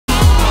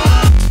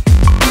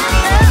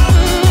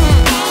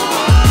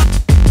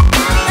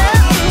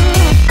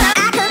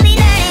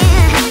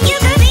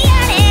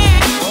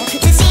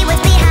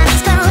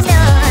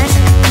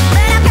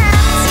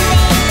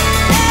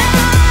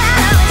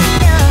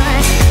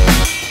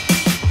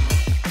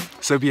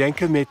So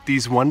Bianca met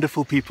these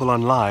wonderful people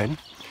online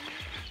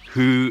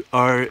who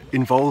are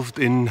involved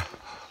in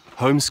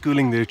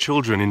homeschooling their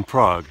children in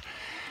Prague.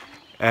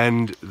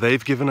 And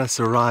they've given us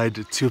a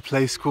ride to a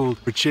place called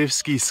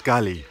Prachovske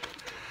Skaly.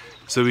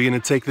 So we're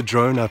going to take the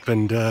drone up,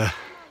 and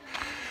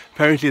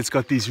apparently it's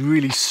got these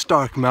really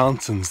stark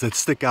mountains that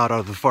stick out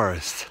of the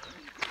forest.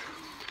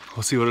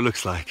 We'll see what it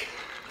looks like.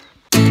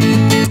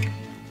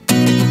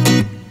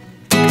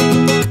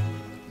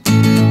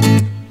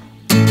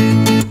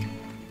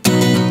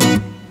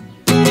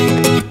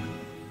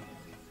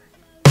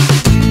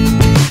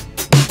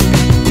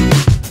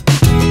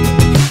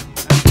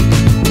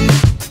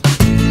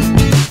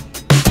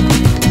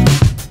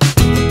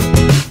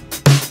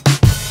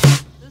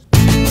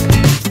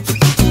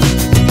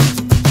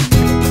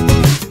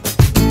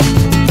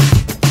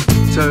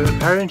 So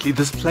apparently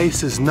this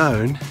place is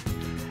known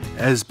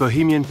as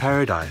Bohemian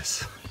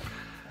paradise,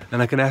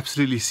 and I can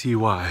absolutely see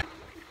why.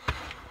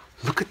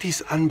 Look at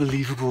these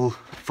unbelievable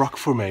rock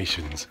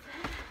formations.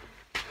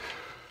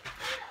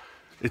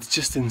 It's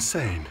just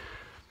insane.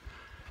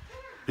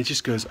 It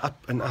just goes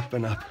up and up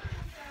and up.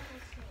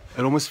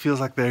 It almost feels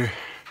like they're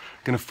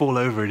gonna fall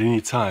over at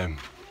any time.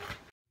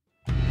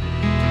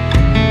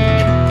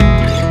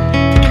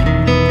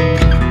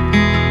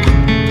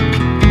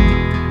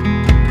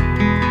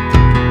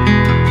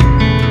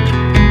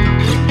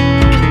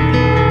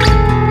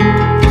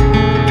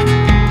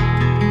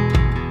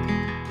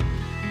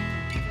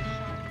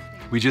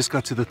 We just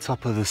got to the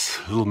top of this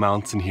little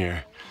mountain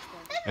here,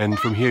 and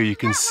from here you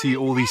can see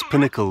all these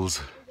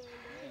pinnacles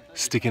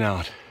sticking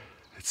out.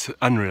 It's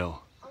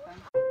unreal.